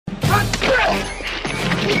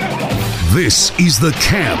This is The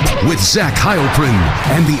Camp with Zach Heilprin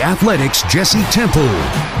and the Athletics' Jesse Temple.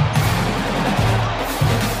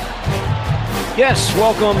 Yes,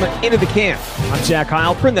 welcome into The Camp. I'm Zach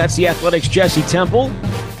Heilprin. That's the Athletics' Jesse Temple.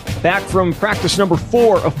 Back from practice number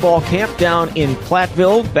 4 of fall camp down in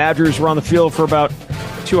Platteville. Badgers were on the field for about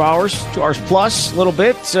 2 hours plus, a little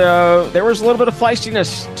bit. There was a little bit of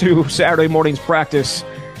feistiness to Saturday morning's practice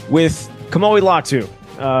with Kamoi Latu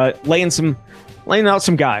laying out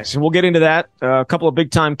some guys, and we'll get into that. A couple of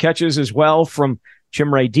big-time catches as well from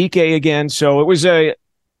Chimere Dike again. So it was a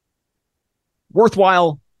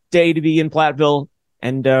worthwhile day to be in Platteville,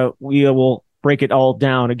 and we will break it all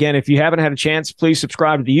down. Again, if you haven't had a chance, please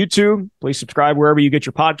subscribe to the YouTube. Please subscribe wherever you get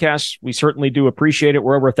your podcasts. We certainly do appreciate it.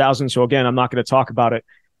 We're over 1,000, so again, I'm not going to talk about it.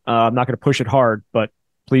 I'm not going to push it hard, but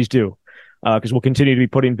please do, because we'll continue to be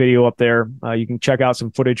putting video up there. You can check out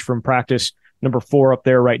some footage from practice number 4 up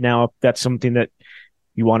there right now, if that's something that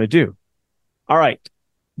you want to do. All right.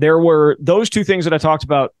 There were those two things that I talked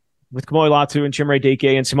about with Kamoi Latu and Chimere Dike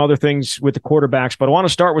and some other things with the quarterbacks, but I want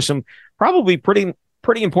to start with some probably pretty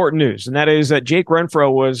important news, and that is that Jake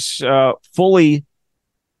Renfro was fully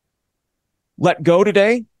let go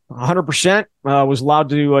today, 100%, was allowed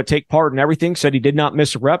to take part in everything, said he did not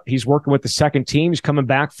miss a rep. He's working with the second team. He's coming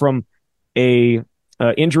back from a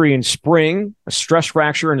injury in spring, a stress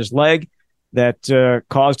fracture in his leg that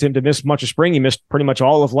caused him to miss much of spring. He missed pretty much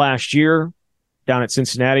all of last year down at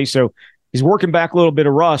Cincinnati. So he's working back a little bit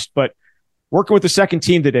of rust, but working with the second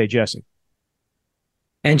team today, Jesse.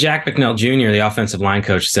 And Jack McNeil Jr., the offensive line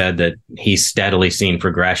coach, said that he's steadily seen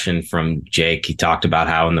progression from Jake. He talked about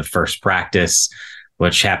how in the first practice,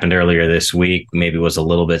 which happened earlier this week, maybe was a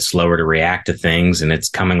little bit slower to react to things, and it's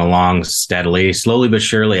coming along steadily, slowly but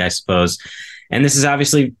surely, I suppose. And this is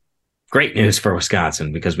obviously great news for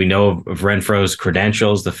Wisconsin, because we know of Renfro's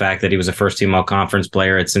credentials, the fact that he was a first-team all-conference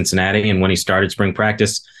player at Cincinnati, and when he started spring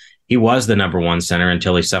practice, he was the number 1 center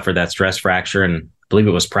until he suffered that stress fracture, and I believe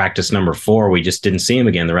it was practice number 4. We just didn't see him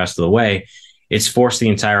again the rest of the way. It's forced the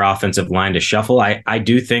entire offensive line to shuffle. I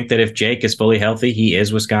do think that if Jake is fully healthy, he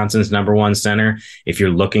is Wisconsin's number 1 center. If you're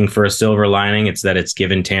looking for a silver lining, it's that it's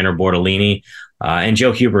given Tanner Bortolini and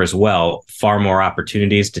Joe Huber as well far more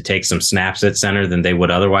opportunities to take some snaps at center than they would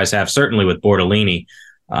otherwise have, certainly with Bortolini.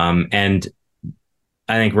 And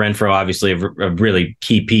I think Renfro, obviously, a really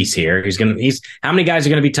key piece here. How many guys are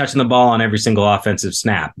going to be touching the ball on every single offensive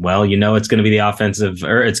snap? Well, it's going to be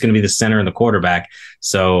it's going to be the center and the quarterback.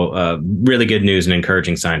 So really good news and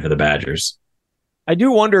encouraging sign for the Badgers. I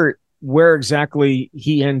do wonder where exactly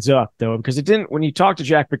he ends up, though, because when you talk to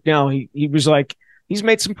Jack McNeil, he was like, he's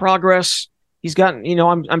made some progress. He's gotten,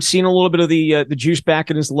 I'm seeing a little bit of the juice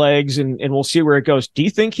back in his legs, and we'll see where it goes. Do you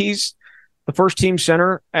think he's the first team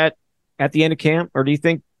center at the end of camp, or do you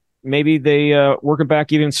think maybe they work him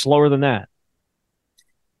back even slower than that?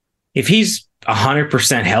 If he's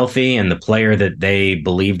 100% healthy and the player that they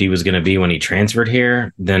believed he was going to be when he transferred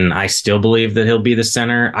here, then I still believe that he'll be the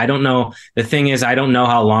center. I don't know. The thing is, I don't know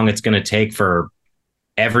how long it's going to take for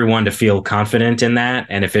everyone to feel confident in that.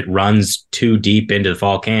 And if it runs too deep into the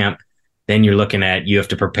fall camp, then you're looking at, you have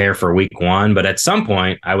to prepare for week 1. But at some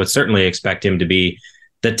point, I would certainly expect him to be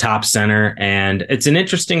the top center. And it's an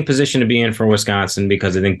interesting position to be in for Wisconsin,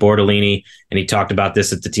 because I think Bortolini, and he talked about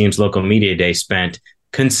this at the team's local media day, spent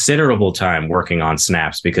considerable time working on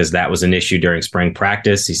snaps, because that was an issue during spring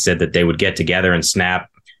practice. He said that they would get together and snap.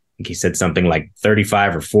 I think he said something like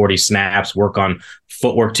 35 or 40 snaps, work on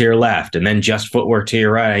footwork to your left and then just footwork to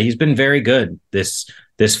your right. He's been very good this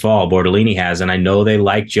fall, Bortolini has, and I know they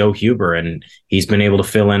like Joe Huber, and he's been able to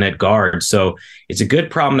fill in at guard. So it's a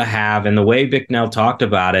good problem to have. And the way McNeil talked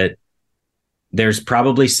about it, there's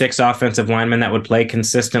probably 6 offensive linemen that would play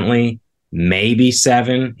consistently, maybe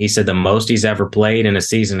 7. He said the most he's ever played in a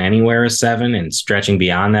season anywhere is 7, and stretching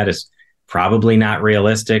beyond that is probably not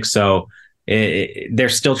realistic. So they're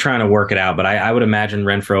still trying to work it out, but I would imagine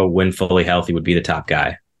Renfro, when fully healthy, would be the top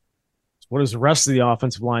guy. What does the rest of the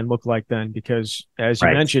offensive line look like then? Because as you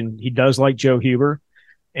mentioned, he does like Joe Huber,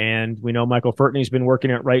 and we know Michael Furtney's been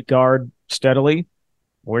working at right guard steadily.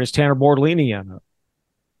 Where does Tanner Bortolini end up?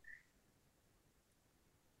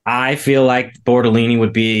 I feel like Bortolini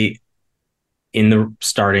would be in the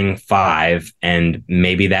starting 5, and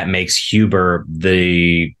maybe that makes Huber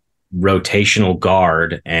the rotational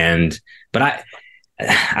guard. But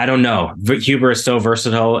I don't know. Huber is so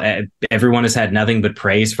versatile. Everyone has had nothing but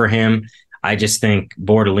praise for him. I just think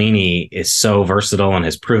Bortolini is so versatile and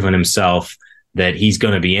has proven himself that he's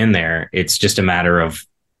going to be in there. It's just a matter of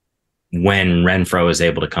when Renfro is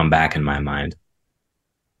able to come back, in my mind.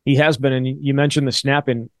 He has been, and you mentioned the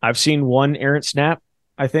snapping. I've seen one errant snap,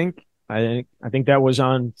 I think. I think that was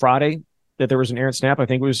on Friday that there was an errant snap. I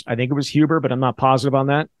think it was Huber, but I'm not positive on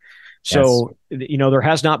that. So, there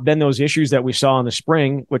has not been those issues that we saw in the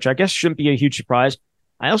spring, which I guess shouldn't be a huge surprise.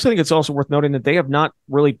 I also think it's also worth noting that they have not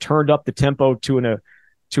really turned up the tempo to an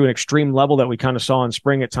extreme level that we kind of saw in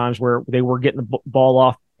spring at times, where they were getting the ball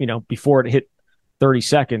off, before it hit 30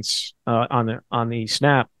 seconds on the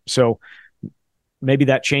snap. So maybe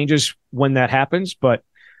that changes when that happens, but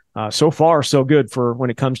so far so good for when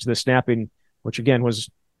it comes to the snapping, which again was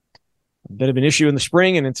a bit of an issue in the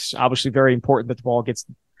spring, and it's obviously very important that the ball gets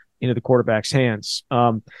into the quarterback's hands.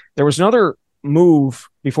 There was another move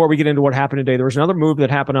before we get into what happened today. There was another move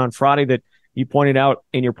that happened on Friday that you pointed out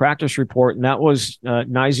in your practice report, and that was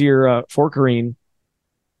Nysier Forkerine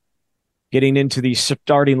getting into the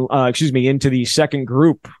into the second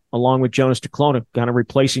group along with Jonas Duclona, kind of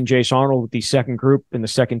replacing Jace Arnold with the second group in the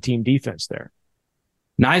second team defense there.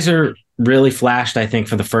 Nysier really flashed, I think,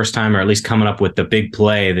 for the first time, or at least coming up with the big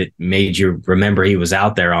play that made you remember he was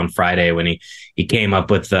out there on Friday when he came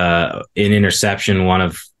up with an interception, one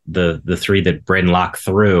of the three that Braden Locke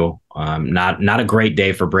threw. Not a great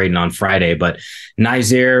day for Braden on Friday, but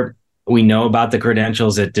Nysier, we know about the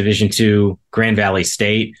credentials at Division II Grand Valley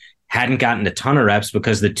State. Hadn't gotten a ton of reps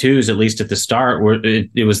because the twos, at least at the start,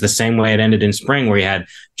 it was the same way it ended in spring, where you had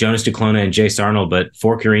Jonas Duclona and Jace Arnold. But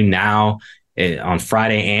Forkerine now, on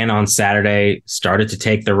Friday and on Saturday, started to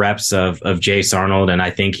take the reps of Jace Arnold, and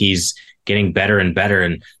I think he's getting better and better.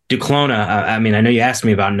 And Duclona, I know you asked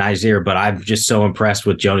me about Nysier, but I'm just so impressed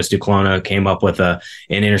with Jonas Duclona. Came up with an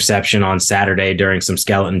interception on Saturday during some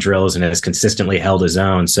skeleton drills and has consistently held his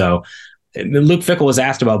own. So Luke Fickell was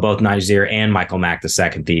asked about both Nysier and Michael Mack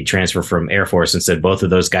II, the transfer from Air Force, and said both of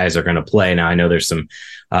those guys are going to play. Now, I know there's some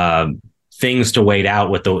things to wait out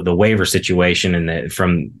with the waiver situation and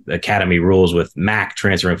from academy rules with Mack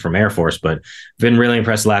transferring from Air Force, but been really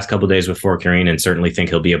impressed the last couple of days with Forkerine and certainly think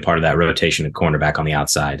he'll be a part of that rotation at cornerback on the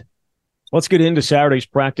outside. Let's get into Saturday's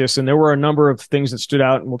practice, and there were a number of things that stood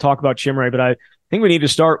out, and we'll talk about Chimere, but I think we need to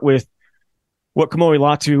start with what Kamoi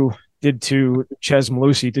Latu did to Chez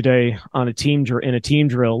Mellusi today on a team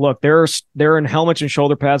drill. Look, they're in helmets and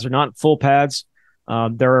shoulder pads. They're not in full pads.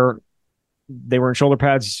 They were in shoulder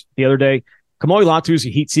pads the other day. Kamoi Latu is a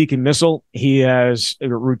heat-seeking missile. He has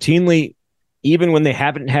routinely, even when they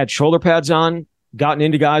haven't had shoulder pads on, gotten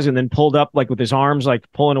into guys and then pulled up like with his arms,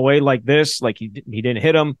 like pulling away like this, like he didn't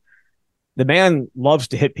hit him. The man loves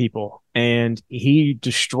to hit people, and he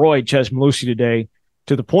destroyed Chez Mellusi today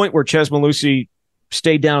to the point where Chez Mellusi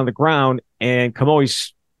stayed down on the ground and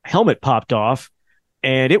Kamoi's helmet popped off.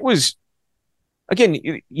 And it was, again,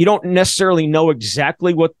 you don't necessarily know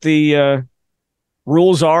exactly what the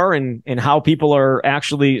rules are and how people are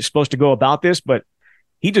actually supposed to go about this, but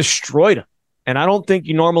he destroyed him. And I don't think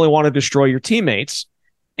you normally want to destroy your teammates.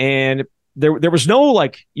 And there was no,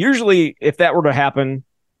 usually if that were to happen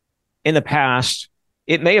in the past,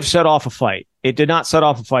 it may have set off a fight. It did not set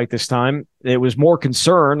off a fight this time. It was more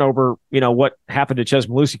concern over, what happened to Chez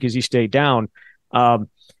Mellusi because he stayed down. And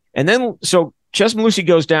then, so Chez Mellusi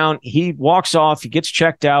goes down, he walks off, he gets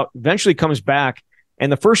checked out, eventually comes back.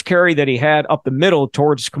 And the first carry that he had up the middle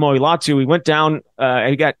towards Kamoi Latu, he went down,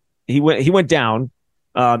 he went down,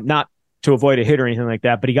 not to avoid a hit or anything like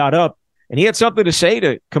that, but he got up and he had something to say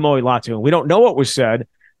to Kamoi Latu. And we don't know what was said,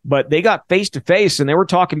 but they got face to face and they were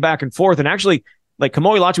talking back and forth. And actually,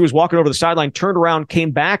 Kamoi Latu was walking over the sideline, turned around,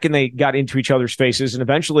 came back, and they got into each other's faces. And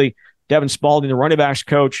eventually, Devin Spalding, the running backs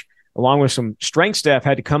coach, along with some strength staff,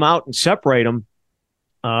 had to come out and separate them.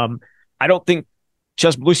 I don't think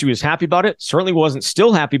Chez Mellusi was happy about it. Certainly wasn't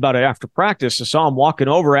still happy about it after practice. I saw him walking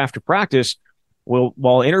over after practice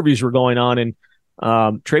while interviews were going on, and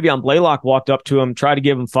Travion Blaylock walked up to him, tried to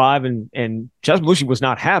give him 5, and Chez Mellusi was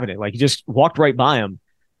not having it. He just walked right by him.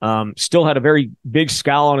 Still had a very big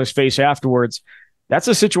scowl on his face afterwards. That's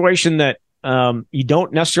a situation that you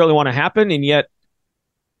don't necessarily want to happen, and yet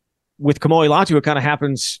with Kamoi Latu, it kind of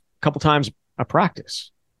happens a couple times a practice.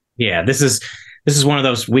 Yeah, this is one of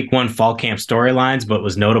those week 1 fall camp storylines, but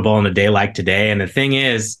was notable on a day like today. And the thing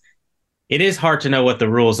is, it is hard to know what the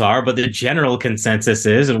rules are, but the general consensus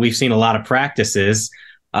is, and we've seen a lot of practices,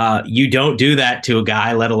 you don't do that to a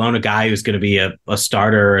guy, let alone a guy who's going to be a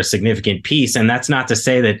starter or a significant piece. And that's not to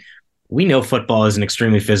say that we know football is an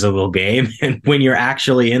extremely physical game. And when you're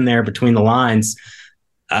actually in there between the lines,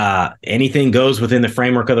 anything goes within the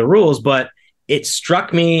framework of the rules. But it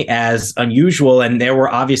struck me as unusual. And there were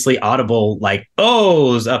obviously audible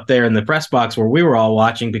ohs up there in the press box where we were all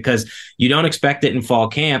watching, because you don't expect it in fall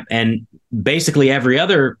camp. And basically every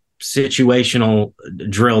other situational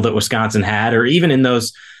drill that Wisconsin had, or even in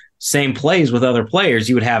those same plays with other players,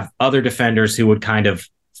 you would have other defenders who would kind of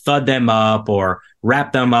thud them up or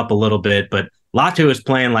wrap them up a little bit. But Latu is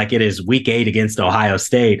playing like it is week 8 against Ohio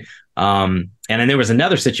State. And then there was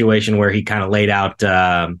another situation where he kind of laid out,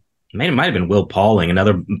 it might have been Will Pauling,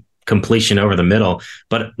 another completion over the middle.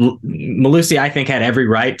 But Mellusi, I think, had every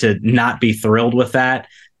right to not be thrilled with that.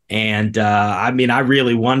 And I mean, I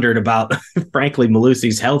really wondered about, frankly,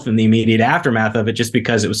 Mellusi's health in the immediate aftermath of it, just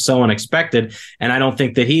because it was so unexpected. And I don't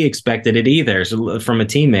think that he expected it either from a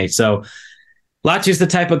teammate. So Latu's the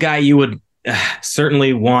type of guy you would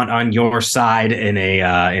certainly want on your side in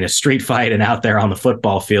a street fight and out there on the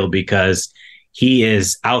football field, because he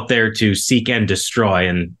is out there to seek and destroy.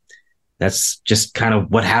 And that's just kind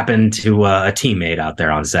of what happened to a teammate out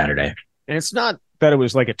there on Saturday. And it's not that it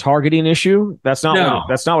was like a targeting issue. That's not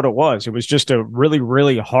what it was. It was just a really,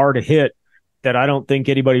 really hard hit that I don't think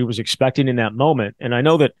anybody was expecting in that moment. And I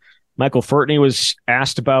know that Michael Furtney was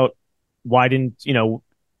asked about why did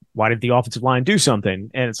the offensive line do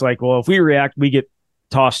something? And it's like, well, if we react, we get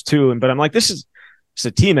tossed too. But I'm like, it's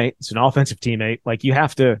a teammate. It's an offensive teammate. Like, you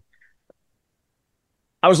have to.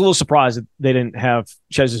 I was a little surprised that they didn't have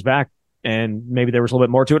Chez's back, and maybe there was a little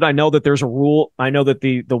bit more to it. I know that there's a rule. I know that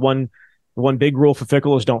the one big rule for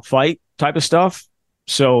Fickell is don't fight type of stuff.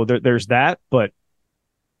 So there's that. But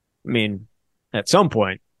I mean, at some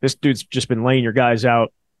point, this dude's just been laying your guys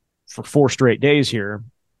out for 4 straight days here.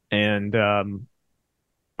 And I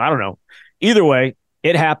don't know. Either way,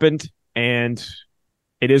 it happened, and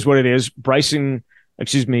it is what it is.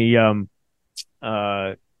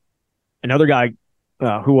 Another guy,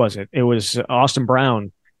 who was it? It was Austin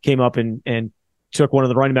Brown, came up and took one of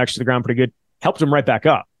the running backs to the ground pretty good, helped him right back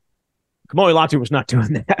up. Kamoi Latu was not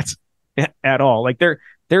doing that at all. Like,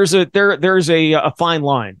 there's a fine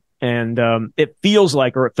line, and it feels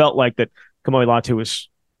like, or it felt like, that Kamoi Latu was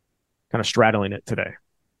kind of straddling it today.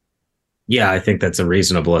 Yeah, I think that's a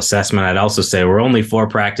reasonable assessment. I'd also say we're only 4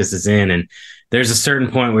 practices in, and there's a certain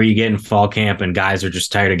point where you get in fall camp and guys are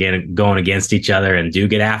just tired of going against each other and do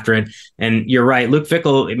get after it. And you're right. Luke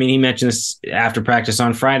Fickell, I mean, he mentioned this after practice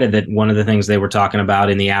on Friday, that one of the things they were talking about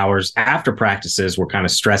in the hours after practices were kind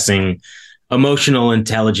of stressing emotional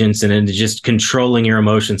intelligence and just controlling your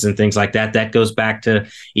emotions and things like that. That goes back to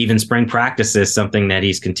even spring practices, something that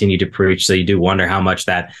he's continued to preach. So you do wonder how much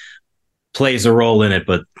that plays a role in it.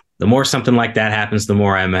 But the more something like that happens, the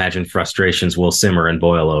more I imagine frustrations will simmer and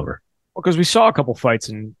boil over. Well, because we saw a couple fights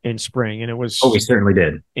in spring, and it was. Oh, we certainly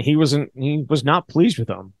did. He was not pleased with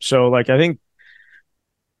them. So, like, I think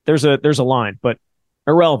there's a line, but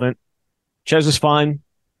irrelevant. Chez is fine.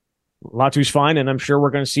 Latu's fine, and I'm sure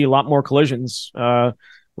we're going to see a lot more collisions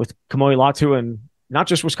with Kamoi Latu, and not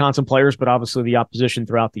just Wisconsin players, but obviously the opposition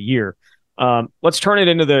throughout the year. Let's turn it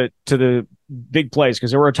into the big plays,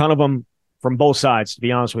 because there were a ton of them from both sides, to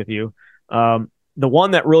be honest with you. The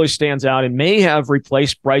one that really stands out and may have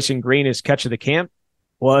replaced Bryson Green as catch of the camp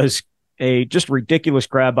was a just ridiculous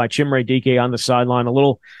grab by Chimere Dike on the sideline. A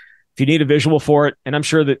little, if you need a visual for it, and I'm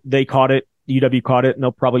sure that they caught it, UW caught it, and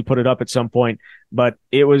they'll probably put it up at some point, but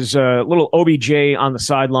it was a little OBJ on the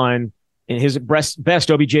sideline in his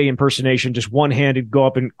best OBJ impersonation, just one-handed, go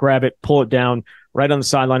up and grab it, pull it down right on the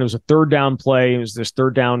sideline. It was a third down play. It was this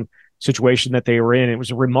third down situation that they were in. It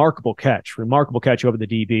was a remarkable catch over the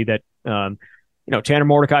DB that, Tanner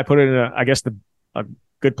Mordecai put it in a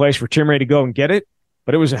good place for Chimere to go and get it,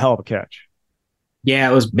 but it was a hell of a catch.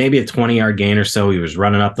 Yeah, it was maybe a 20-yard gain or so. He was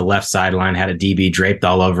running up the left sideline, had a DB draped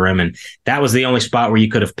all over him, and that was the only spot where you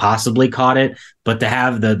could have possibly caught it. But to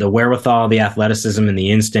have the wherewithal, the athleticism, and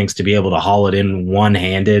the instincts to be able to haul it in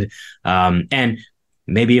one-handed, and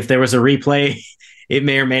maybe if there was a replay, it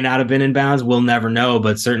may or may not have been in bounds. We'll never know,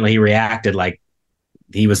 but certainly he reacted like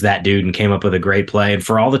he was that dude and came up with a great play. And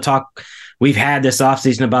for all the talk we've had this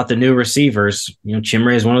offseason about the new receivers,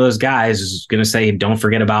 Chimere is one of those guys who's going to say, don't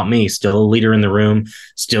forget about me. Still a leader in the room,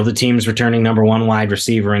 still the team's returning number 1 wide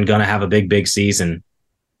receiver, and going to have a big, big season.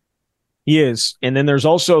 He is. And then there's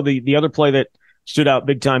also the other play that stood out,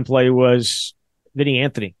 big time play, was Vinny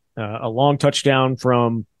Anthony. A long touchdown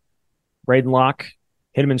from Braden Locke,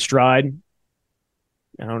 hit him in stride.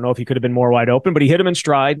 I don't know if he could have been more wide open, but he hit him in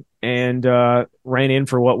stride and ran in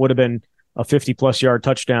for what would have been a 50-plus yard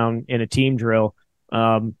touchdown in a team drill.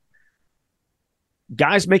 Guys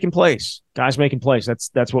making plays. That's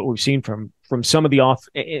what we've seen from some of the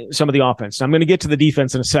offense. I'm going to get to the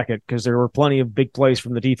defense in a second, because there were plenty of big plays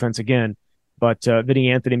from the defense again. But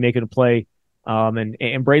Vinny Anthony making a play,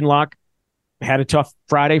 and Braden Locke had a tough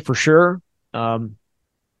Friday for sure.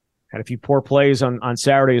 Had a few poor plays on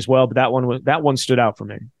Saturday as well, but that one stood out for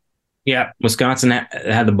me. Yeah, Wisconsin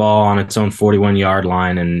had the ball on its own 41-yard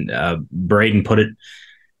line, and Braden put it.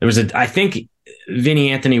 I think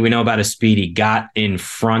Vinny Anthony, we know about his speed. He got in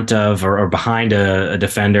front of or behind a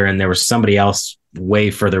defender, and there was somebody else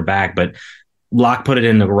way further back, but Locke put it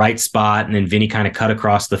in the right spot, and then Vinny kind of cut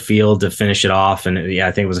across the field to finish it off. And I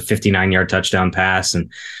think it was a 59-yard touchdown pass. And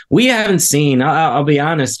we haven't seen, I'll be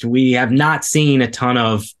honest, we have not seen a ton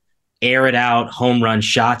of air it out home run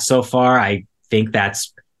shots so far. I think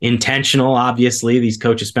that's intentional. Obviously, these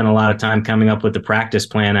coaches spend a lot of time coming up with the practice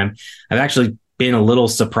plan. I've actually been a little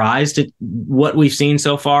surprised at what we've seen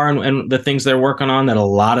so far and the things they're working on, that a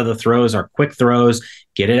lot of the throws are quick throws,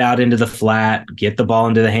 get it out into the flat, get the ball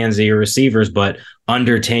into the hands of your receivers, but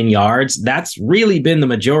under 10 yards. That's really been the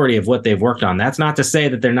majority of what they've worked on. That's not to say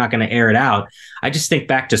that they're not going to air it out. I just think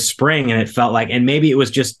back to spring, and it felt like, and maybe it was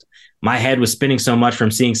just my head was spinning so much from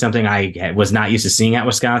seeing something I was not used to seeing at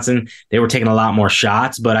Wisconsin. They were taking a lot more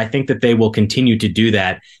shots, but I think that they will continue to do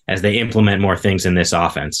that as they implement more things in this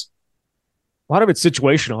offense. A lot of it's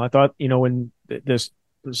situational. I thought, when the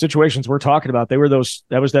situations we're talking about, that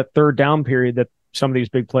was that third down period that some of these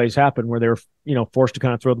big plays happened where they were, forced to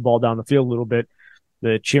kind of throw the ball down the field a little bit.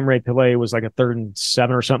 The Chimere play was like a 3rd and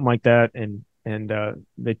 7 or something like that. And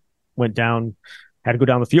they went down, had to go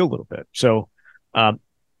down the field a little bit. So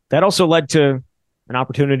that also led to an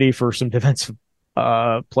opportunity for some defensive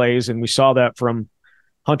plays. And we saw that from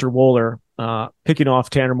Hunter Wohler, picking off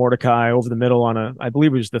Tanner Mordecai over the middle on I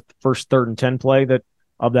believe it was the first 3rd and 10 play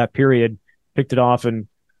of that period, picked it off, and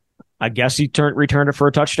I guess he returned it for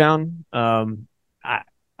a touchdown.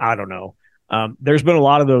 I don't know. There's been a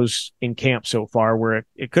lot of those in camp so far where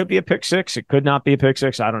it could be a pick six, it could not be a pick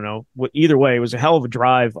six. I don't know. Either way, it was a hell of a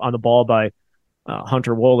drive on the ball by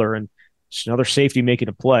Hunter Wohler, and it's another safety making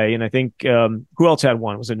a play. And I think who else had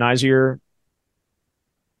one? Was it Nizier?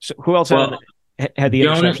 So who else had the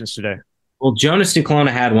interceptions today? Well, Jonas Duclona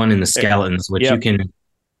had one in the skeletons, which you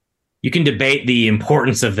can debate the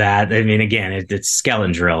importance of that. I mean, again, it's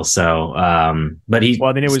skeleton drill. So, but it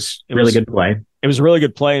was really good play. It was a really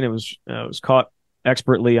good play, and it was caught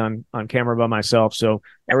expertly on camera by myself. So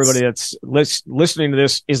everybody that's listening to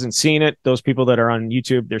this isn't seeing it. Those people that are on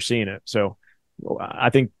YouTube, they're seeing it. So I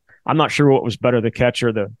think, I'm not sure what was better, the catch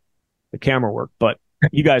or the camera work, but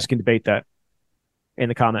you guys can debate that in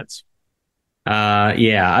the comments. I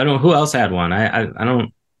don't know who else had one. I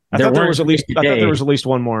don't. I thought there was at least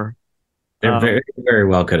one more. There very, very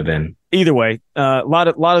well could have been. Either way, a lot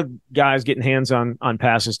of guys getting hands on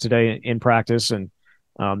passes today in practice, and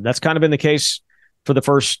that's kind of been the case for the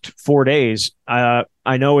first 4 days. I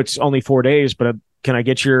know it's only 4 days, but can I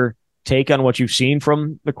get your take on what you've seen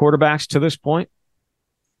from the quarterbacks to this point?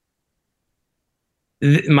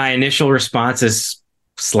 My initial response is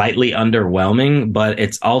slightly underwhelming, but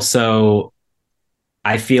it's also,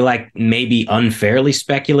 I feel like, maybe unfairly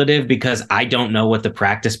speculative, because I don't know what the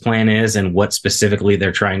practice plan is and what specifically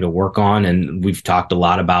they're trying to work on. And we've talked a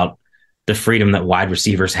lot about the freedom that wide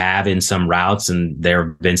receivers have in some routes. And there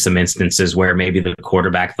have been some instances where maybe the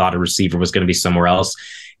quarterback thought a receiver was going to be somewhere else.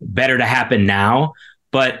 Better to happen now.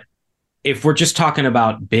 But if we're just talking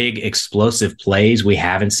about big explosive plays, we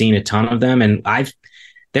haven't seen a ton of them. And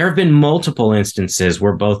there have been multiple instances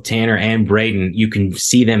where both Tanner and Braden, you can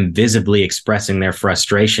see them visibly expressing their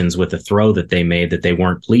frustrations with a throw that they made that they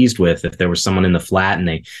weren't pleased with. If there was someone in the flat and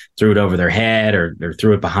they threw it over their head or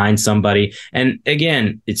threw it behind somebody. And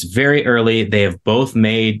again, it's very early. They have both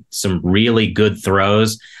made some really good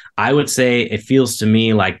throws. I would say it feels to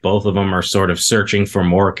me like both of them are sort of searching for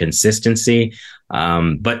more consistency.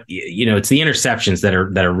 But it's the interceptions that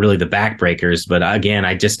are really the backbreakers. But again,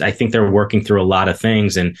 I think they're working through a lot of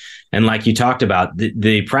things. And like you talked about,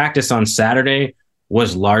 the practice on Saturday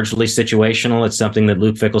was largely situational. It's something that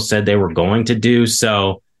Luke Fickell said they were going to do.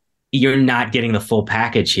 So you're not getting the full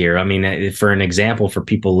package here. I mean, for an example, for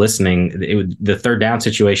people listening, the 3rd down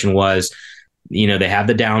situation was, they have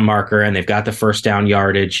the down marker and they've got the first down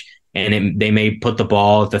yardage, and they may put the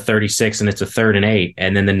ball at the 36 and it's a 3rd and 8.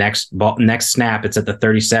 And then the next snap, it's at the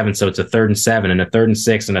 37. So it's a 3rd and 7 and a 3rd and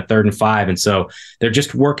 6 and a 3rd and 5. And so they're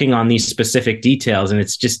just working on these specific details. And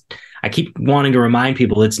it's just, I keep wanting to remind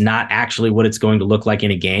people it's not actually what it's going to look like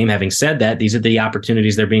in a game. Having said that, these are the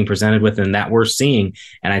opportunities they're being presented with and that we're seeing.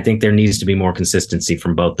 And I think there needs to be more consistency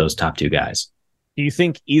from both those top two guys. Do you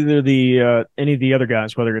think either any of the other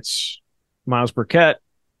guys, whether it's Miles Burkett,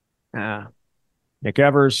 Nick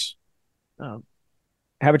Evers,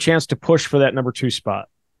 have a chance to push for that number 2 spot?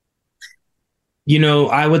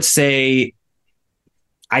 I would say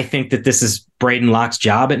I think that this is Braden Locke's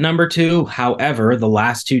job at number 2. However, the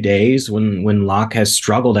last 2 days when Locke has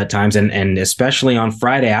struggled at times, and especially on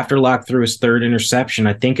Friday after Locke threw his 3rd interception,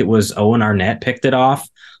 I think it was Owen Arnett picked it off.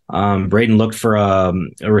 Braden looked for a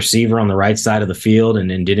receiver on the right side of the field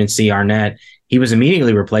and didn't see Arnett. he was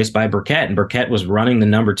immediately replaced by Burkett, and Burkett was running the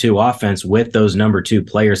number 2 offense with those number 2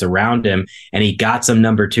 players around him, and he got some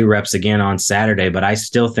number 2 reps again on Saturday. But I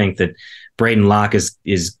still think that Braden Locke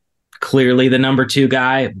is clearly the number 2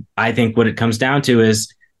 guy. I think what it comes down to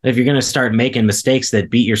is if you're going to start making mistakes that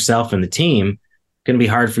beat yourself and the team, it's going to be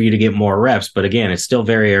hard for you to get more reps. But again, it's still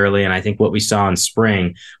very early, and I think what we saw in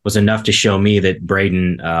spring was enough to show me that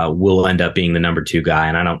Braden will end up being the number 2 guy,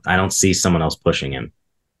 and I don't see someone else pushing him.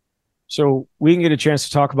 So we can get a chance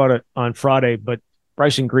to talk about it on Friday, but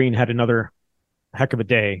Bryson Green had another heck of a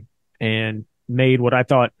day and made what I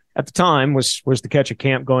thought at the time was the catch at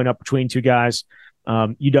camp going up between 2 guys.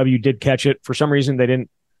 UW did catch it. For some reason, they didn't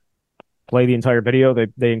play the entire video.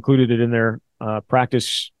 They included it in their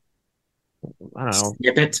practice. I don't know.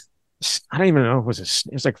 Snippet. I don't even know. It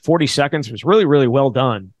was like 40 seconds. It was really, really well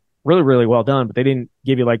done. Really, really well done. But they didn't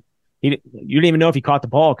give you you didn't even know if he caught the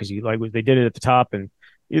ball because they did it at the top. And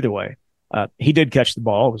either way, he did catch the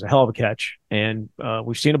ball. It was a hell of a catch. And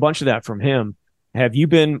we've seen a bunch of that from him. Have you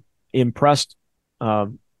been impressed,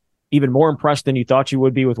 even more impressed than you thought you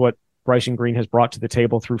would be with what Bryson Green has brought to the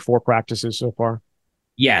table through 4 practices so far?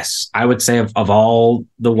 Yes, I would say of all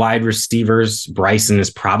the wide receivers, Bryson has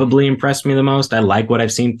probably impressed me the most. I like what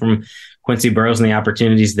I've seen from Quincy Burrows and the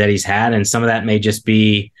opportunities that he's had. And some of that may just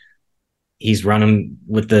be he's running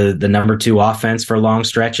with the number 2 offense for long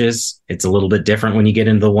stretches. It's a little bit different when you get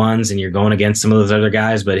into the ones and you're going against some of those other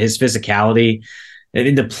guys, but his physicality,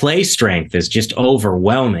 the play strength is just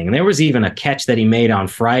overwhelming. And there was even a catch that he made on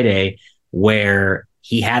Friday where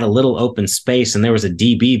he had a little open space and there was a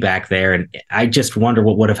DB back there. And I just wonder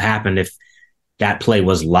what would have happened if that play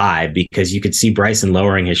was live, because you could see Bryson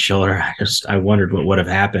lowering his shoulder. I wondered what would have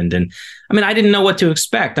happened. And I mean, I didn't know what to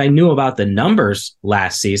expect. I knew about the numbers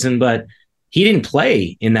last season, but he didn't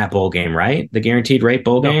play in that bowl game, right? The guaranteed rate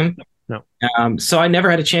bowl game. No. So I never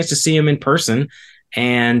had a chance to see him in person.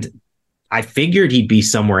 And I figured he'd be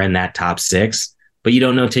somewhere in that top 6, but you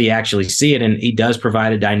don't know till you actually see it. And he does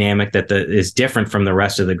provide a dynamic that is different from the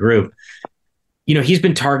rest of the group. You know, he's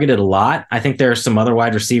been targeted a lot. I think there are some other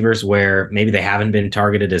wide receivers where maybe they haven't been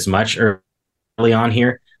targeted as much early on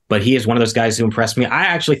here, but he is one of those guys who impressed me. I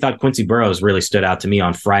actually thought Quincy Burrows really stood out to me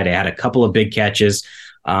on Friday. Had a couple of big catches.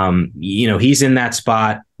 You know, he's in that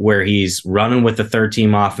spot where he's running with the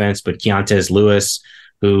 3rd-team offense, but Keontez Lewis,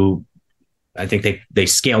 who I think they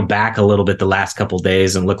scaled back a little bit the last couple of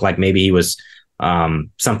days and looked like maybe he was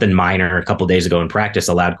something minor a couple of days ago in practice,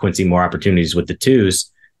 allowed Quincy more opportunities with the 2s.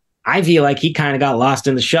 I feel like he kind of got lost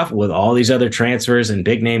in the shuffle with all these other transfers and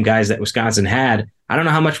big name guys that Wisconsin had. I don't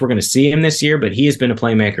know how much we're going to see him this year, but he has been a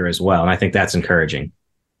playmaker as well. And I think that's encouraging.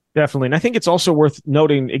 Definitely. And I think it's also worth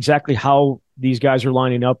noting exactly how these guys are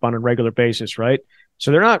lining up on a regular basis, right?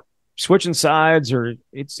 So they're not switching sides, or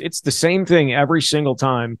it's the same thing every single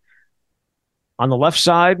time. On the left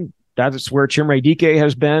side, that's where Chimere Dike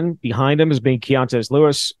has been. Behind him has been Keontez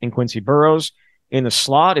Lewis and Quincy Burrows. In the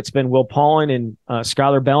slot, it's been Will Paulin and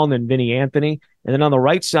Skylar Bell and Vinny Anthony. And then on the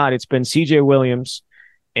right side, it's been CJ Williams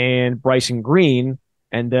and Bryson Green.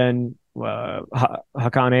 And then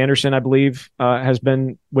Hakan Anderson, I believe, has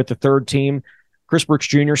been with the 3rd team. Chris Brooks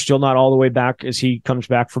Jr. still not all the way back as he comes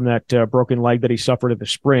back from that broken leg that he suffered in the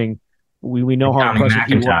spring. We know how impressive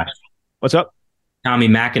he was. What's up? Tommy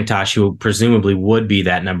McIntosh, who presumably would be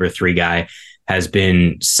that number 3 guy, has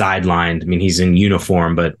been sidelined. I mean, he's in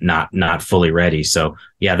uniform, but not fully ready. So,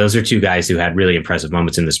 yeah, those are 2 guys who had really impressive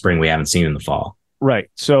moments in the spring we haven't seen in the fall.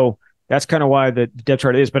 Right. So that's kind of why the depth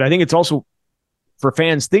chart is. But I think it's also, for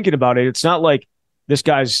fans thinking about it, it's not like this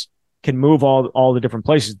guy's can move all the different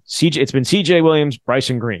places. It's been CJ Williams,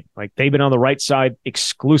 Bryson Green. Like, they've been on the right side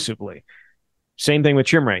exclusively. Same thing with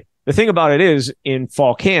Chimere. The thing about it is, in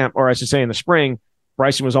fall camp, or I should say in the spring,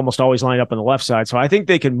 Bryson was almost always lined up on the left side. So I think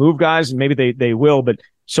they can move guys, and maybe they will. But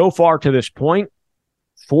so far to this point,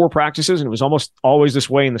 4 practices, and it was almost always this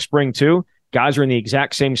way in the spring too, guys are in the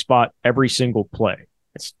exact same spot every single play.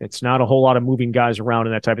 It's not a whole lot of moving guys around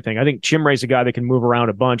and that type of thing. I think Chimere's a guy that can move around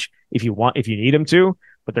a bunch if you need him to,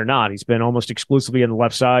 but they're not. He's been almost exclusively on the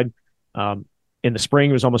left side. In the spring,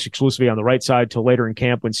 he was almost exclusively on the right side till later in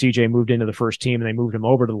camp when CJ moved into the 1st team and they moved him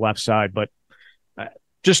over to the left side. But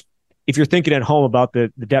just if you're thinking at home about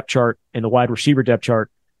the depth chart and the wide receiver depth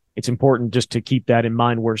chart, it's important just to keep that in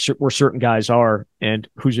mind where certain guys are and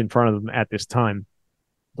who's in front of them at this time.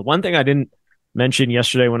 The one thing I didn't mention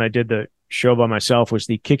yesterday when I did the show by myself was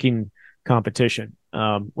the kicking competition,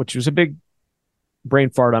 which was a big brain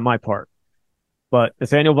fart on my part. But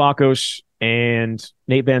Nathaniel Vakos and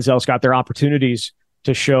Nate Banzels got their opportunities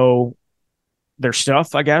to show their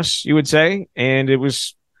stuff, I guess you would say. And it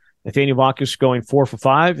was Nathaniel Vakos going 4 for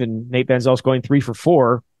 5 and Nate Banzels going 3 for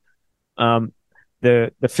 4.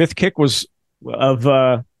 The fifth kick was of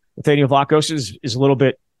Nathaniel Vakos is a little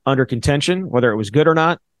bit under contention, whether it was good or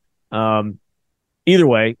not. Either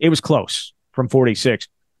way, it was close from 46.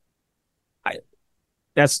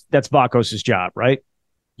 That's Vakos' job, right?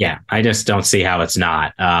 Yeah, I just don't see how it's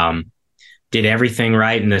not. Did everything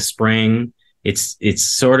right in the spring. It's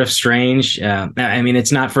sort of strange. I mean,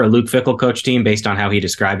 it's not for a Luke Fickell coach team based on how he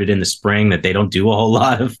described it in the spring that they don't do a whole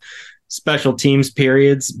lot of special teams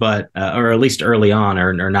periods, but or at least early on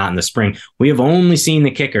or not in the spring. We have only seen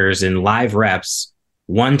the kickers in live reps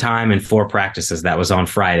one time in 4 practices. That was on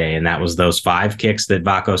Friday, and that was those 5 kicks that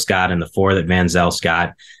Vakos got and the 4 that Van Zelst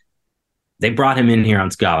got. They brought him in here on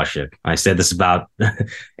scholarship. I said this about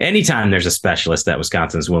anytime there's a specialist that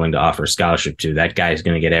Wisconsin's willing to offer scholarship to, that guy is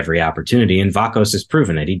going to get every opportunity. And Vakos has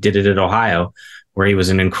proven it. He did it at Ohio, where he was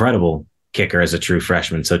an incredible kicker as a true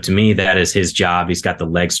freshman. So to me, that is his job. He's got the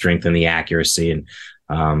leg strength and the accuracy.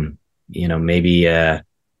 And, maybe I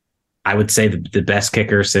would say the best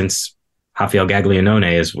kicker since Rafael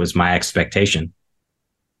Gaglianone was my expectation.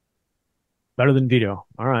 Better than Vito.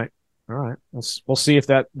 All right. We'll see if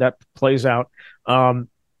that plays out. One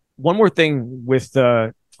more thing with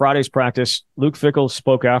Friday's practice, Luke Fickell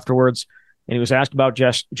spoke afterwards, and he was asked about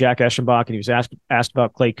Jack Eschenbach, and he was asked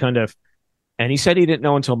about Clay Cundiff, and he said he didn't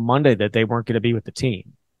know until Monday that they weren't going to be with the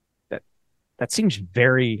team. That seems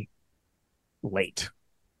very late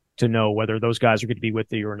to know whether those guys are going to be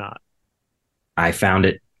with you or not. I found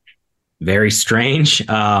it very strange.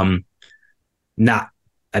 I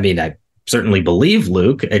certainly believe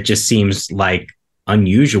Luke. It just seems like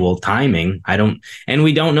unusual timing.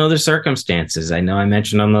 We don't know the circumstances. I know I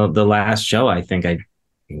mentioned on the last show, I think I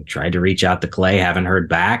tried to reach out to Clay, haven't heard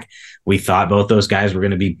back. We thought both those guys were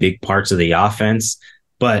going to be big parts of the offense,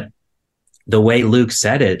 but the way Luke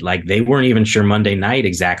said it, like they weren't even sure Monday night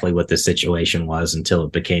exactly what the situation was until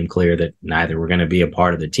it became clear that neither were going to be a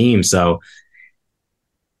part of the team. So,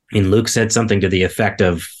 Luke said something to the effect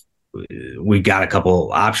of, we've got a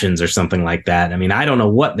couple options or something like that. I mean, I don't know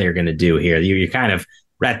what they're going to do here. You're kind of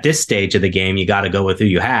at this stage of the game, you got to go with who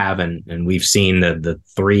you have. And we've seen the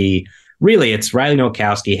 3, really it's Riley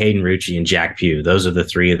Nowakowski, Hayden Rucci, and Jack Pugh. Those are the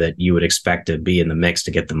 3 that you would expect to be in the mix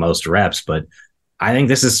to get the most reps. But I think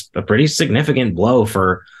this is a pretty significant blow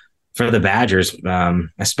for the Badgers,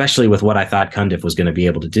 especially with what I thought Cundiff was going to be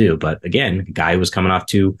able to do. But again, a guy who was coming off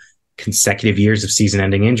 2 consecutive years of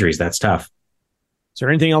season-ending injuries. That's tough. Is there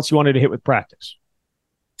anything else you wanted to hit with practice?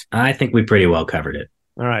 I think we pretty well covered it.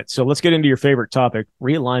 All right, so let's get into your favorite topic,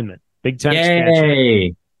 realignment. Big Ten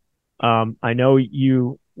expansion. I know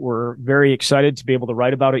you were very excited to be able to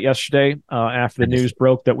write about it yesterday after the news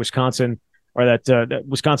broke that Wisconsin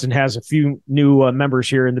has a few new members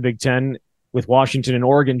here in the Big Ten with Washington and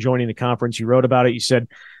Oregon joining the conference. You wrote about it.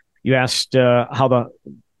 You asked how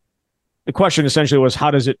the question essentially was,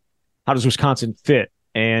 how does Wisconsin fit?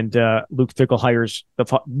 And Luke Fickell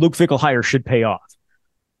hire should pay off.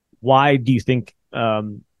 Why do you think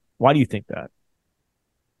that?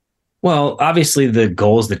 Well, obviously the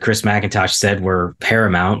goals that Chris McIntosh said were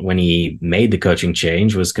paramount when he made the coaching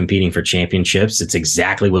change was competing for championships. It's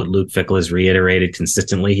exactly what Luke Fickell has reiterated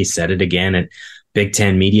consistently. He said it again at Big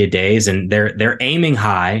Ten Media Days, and they're aiming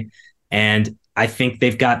high. And I think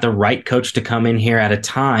they've got the right coach to come in here at a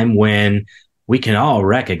time when we can all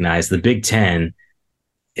recognize the Big Ten,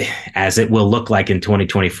 as it will look like in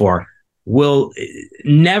 2024, will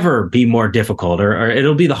never be more difficult, or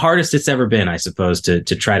it'll be the hardest it's ever been, I suppose, to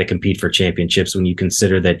try to compete for championships when you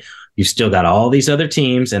consider that you've still got all these other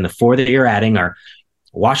teams, and the 4 that you're adding are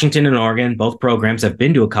Washington and Oregon. Both programs have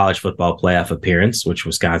been to a college football playoff appearance, which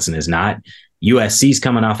Wisconsin is not. USC's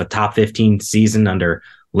coming off a top 15 season under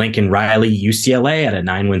Lincoln Riley. UCLA had a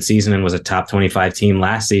 9-win season and was a top 25 team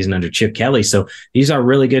last season under Chip Kelly. So these are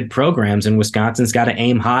really good programs, and Wisconsin's got to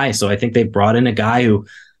aim high. So I think they brought in a guy who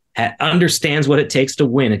understands what it takes to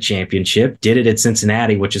win a championship, did it at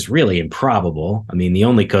Cincinnati, which is really improbable. I mean, the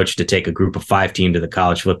only coach to take a group of 5 team to the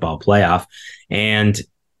college football playoff. And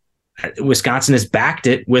Wisconsin has backed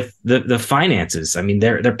it with the finances. I mean,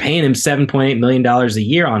 they're paying him $7.8 million a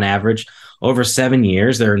year on average over 7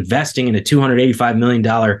 years. They're investing in a $285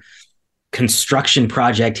 million construction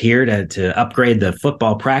project here to upgrade the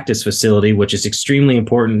football practice facility, which is extremely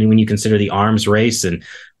important when you consider the arms race and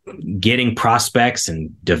getting prospects and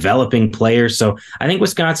developing players. So I think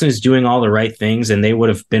Wisconsin is doing all the right things, and they would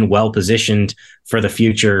have been well positioned for the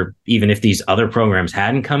future, even if these other programs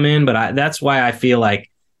hadn't come in. But that's why I feel like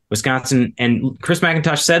Wisconsin, and Chris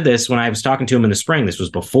McIntosh said this when I was talking to him in the spring. This was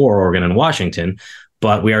before Oregon and Washington,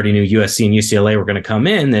 but we already knew USC and UCLA were going to come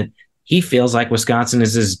in, that he feels like Wisconsin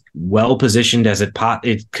is as well positioned as it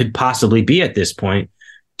could possibly be at this point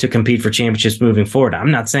to compete for championships moving forward.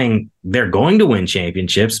 I'm not saying they're going to win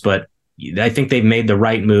championships, but I think they've made the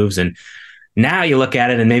right moves. And now you look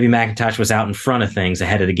at it, and maybe McIntosh was out in front of things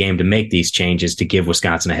ahead of the game to make these changes to give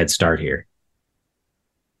Wisconsin a head start here.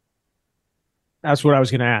 That's what I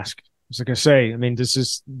was going to ask. I was going to say, I mean,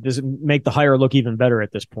 does it make the hire look even better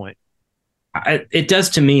at this point? It does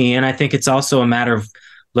to me, and I think it's also a matter of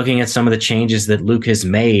looking at some of the changes that Luke has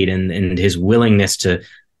made and his willingness to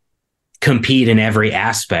compete in every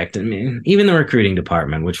aspect. I mean, even the recruiting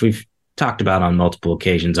department, which we've talked about on multiple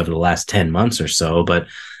occasions over the last 10 months or so, but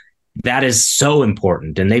that is so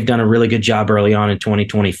important. And they've done a really good job early on in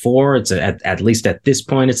 2024. It's at least at this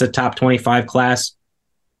point, it's a top 25 class.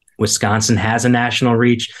 Wisconsin has a national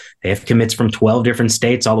reach. They have commits from 12 different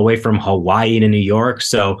states, all the way from Hawaii to New York.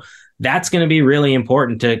 So that's going to be really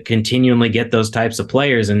important to continually get those types of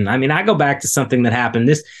players. And I mean, I go back to something that happened.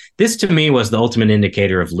 This to me was the ultimate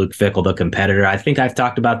indicator of Luke Fickell, the competitor. I think I've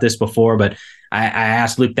talked about this before, but I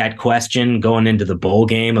asked Luke that question going into the bowl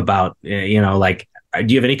game about, do you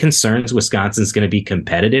have any concerns Wisconsin's going to be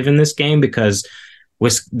competitive in this game? Because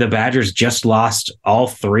the Badgers just lost all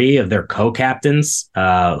three of their co-captains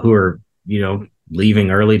who are, leaving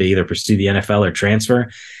early to either pursue the NFL or transfer.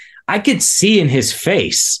 I could see in his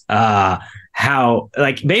face how,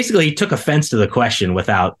 basically he took offense to the question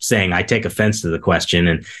without saying, I take offense to the question,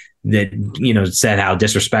 and that, said how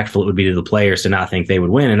disrespectful it would be to the players to not think they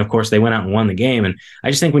would win. And of course, they went out and won the game. And I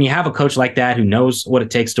just think when you have a coach like that who knows what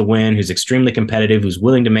it takes to win, who's extremely competitive, who's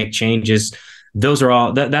willing to make changes, those are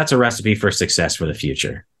all that's a recipe for success for the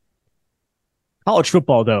future. College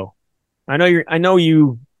football, though, I know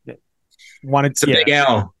you wanted. It's a big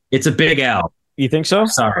L. It's a big L. You think so?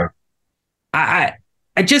 Sorry. I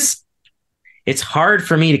just, it's hard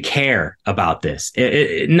for me to care about this.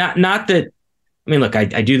 Not that, I mean, look, I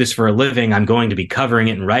do this for a living. I'm going to be covering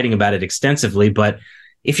it and writing about it extensively. But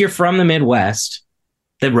if you're from the Midwest,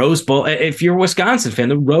 the Rose Bowl, if you're a Wisconsin fan,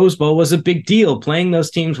 the Rose Bowl was a big deal. Playing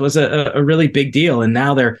those teams was a really big deal. And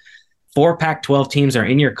now 4 Pac-12 teams are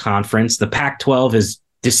in your conference. The Pac-12 is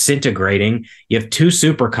disintegrating. You have 2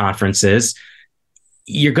 super conferences.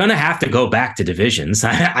 You're going to have to go back to divisions,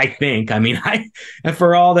 I think. I mean, and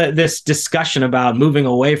for all this discussion about moving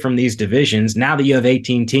away from these divisions, now that you have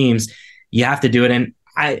 18 teams, you have to do it. And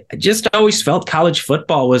I just always felt college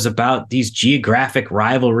football was about these geographic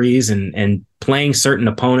rivalries and playing certain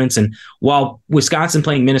opponents. And while Wisconsin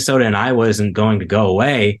playing Minnesota and Iowa isn't going to go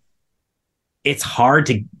away, it's hard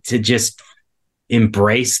to just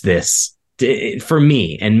embrace this for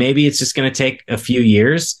me. And maybe it's just going to take a few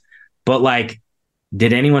years, but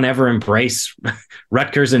did anyone ever embrace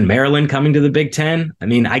Rutgers and Maryland coming to the Big Ten? I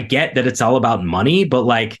mean, I get that it's all about money, but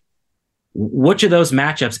which of those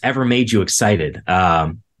matchups ever made you excited?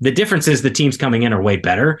 The difference is the teams coming in are way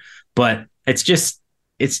better, but it's just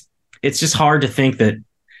hard to think that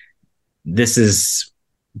this is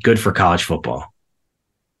good for college football.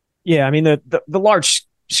 Yeah, I mean, the large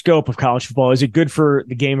scope of college football, is it good for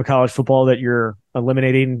the game of college football that you're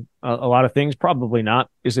eliminating a lot of things? Probably not.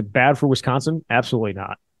 Is it bad for Wisconsin? Absolutely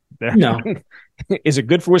not. No. Is it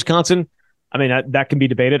good for Wisconsin? I mean, that can be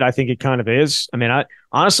debated. I think it kind of is. I mean,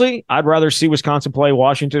 honestly, I'd rather see Wisconsin play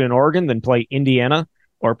Washington and Oregon than play Indiana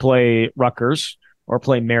or play Rutgers or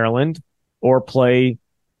play Maryland or play.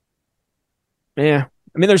 Yeah.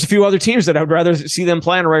 I mean, there's a few other teams that I would rather see them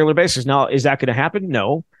play on a regular basis. Now, is that going to happen?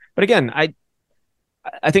 No. But again, I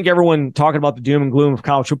think everyone talking about the doom and gloom of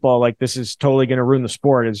college football, like this is totally going to ruin the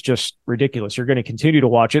sport, is just ridiculous. You're going to continue to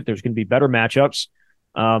watch it. There's going to be better matchups.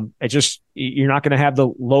 You're not going to have the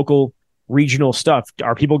local regional stuff.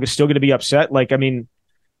 Are people still going to be upset? The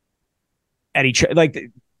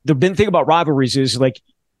big thing about rivalries is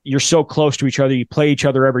you're so close to each other. You play each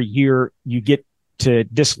other every year. You get to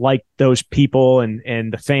dislike those people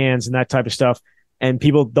and the fans and that type of stuff. And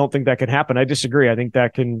people don't think that can happen. I disagree. I think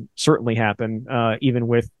that can certainly happen, even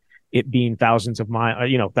with it being thousands of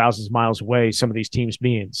miles away, some of these teams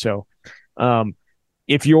being. So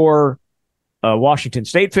if you're a Washington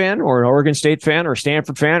State fan or an Oregon State fan or a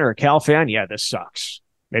Stanford fan or a Cal fan, yeah, this sucks.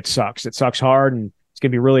 It sucks. It sucks hard. And it's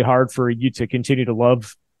going to be really hard for you to continue to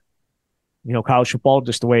love, college football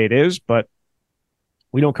just the way it is. But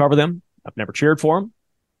we don't cover them. I've never cheered for them.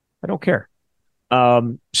 I don't care.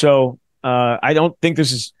 I don't think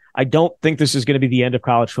this is going to be the end of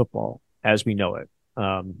college football as we know it.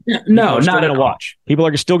 No, not at all. Watch. People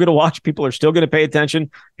are still going to watch. People are still going to pay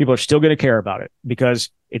attention. People are still going to care about it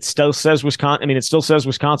because it still says Wisconsin. I mean, it still says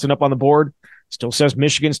Wisconsin up on the board. Still says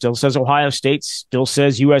Michigan. Still says Ohio State. Still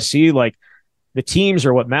says USC. The teams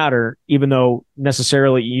are what matter, even though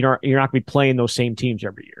necessarily you're not going to be playing those same teams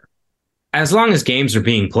every year. as long as games are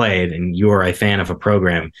being played and you're a fan of a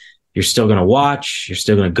program, you're still going to watch, you're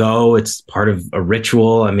still going to go. It's part of a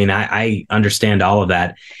ritual. I mean, I understand all of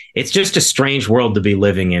that. It's just a strange world to be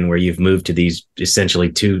living in where you've moved to these essentially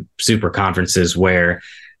two super conferences where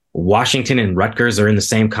Washington and Rutgers are in the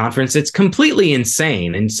same conference. It's completely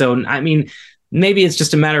insane. And so, I mean, maybe it's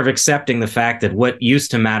just a matter of accepting the fact that what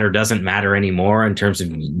used to matter doesn't matter anymore in terms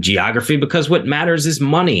of geography, because what matters is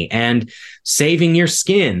money and saving your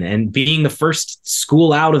skin and being the first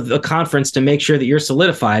school out of the conference to make sure that you're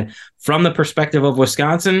solidified. From the perspective of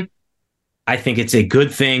Wisconsin, I think it's a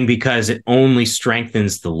good thing because it only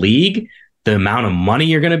strengthens the league, the amount of money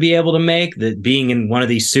you're going to be able to make, that being in one of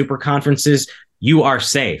these super conferences, you are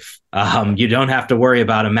safe. You don't have to worry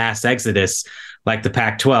about a mass exodus like the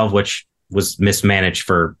Pac-12, which was mismanaged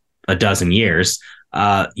for a dozen years.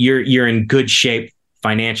 You're in good shape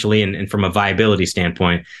financially and from a viability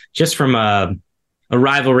standpoint. Just from a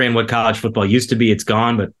rivalry in what college football used to be, it's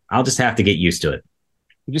gone, but I'll just have to get used to it.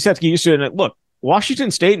 You just have to get used to it. And look, Washington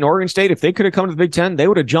State and Oregon State, if they could have come to the Big Ten, they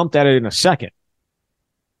would have jumped at it in a second.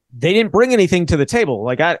 They didn't bring anything to the table.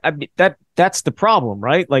 Like that's the problem,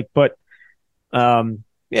 right? Like, but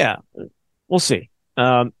yeah, we'll see.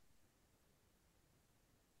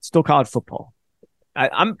 Still college football.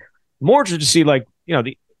 I'm more interested to see, like,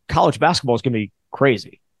 the college basketball is going to be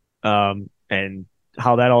crazy, and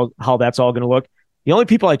how that's all going to look. The only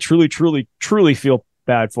people I truly feel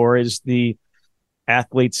bad for is the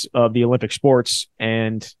athletes of the Olympic sports,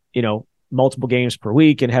 and multiple games per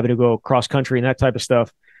week and having to go cross country and that type of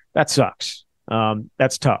stuff. That sucks.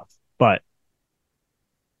 That's tough, but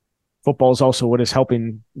football is also what is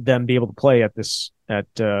helping them be able to play at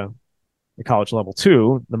the college level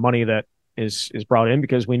too. The money that is brought in,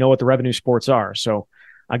 because we know what the revenue sports are. So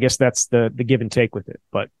I guess that's the give and take with it.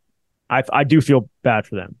 But I do feel bad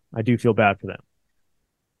for them.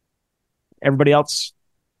 Everybody else,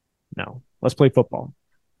 no. Let's play football.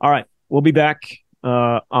 All right. We'll be back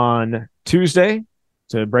on Tuesday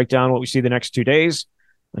to break down what we see the next 2 days.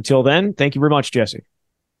 Until then, thank you very much, Jesse.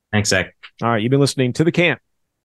 Thanks, Zach. All right. You've been listening to The Camp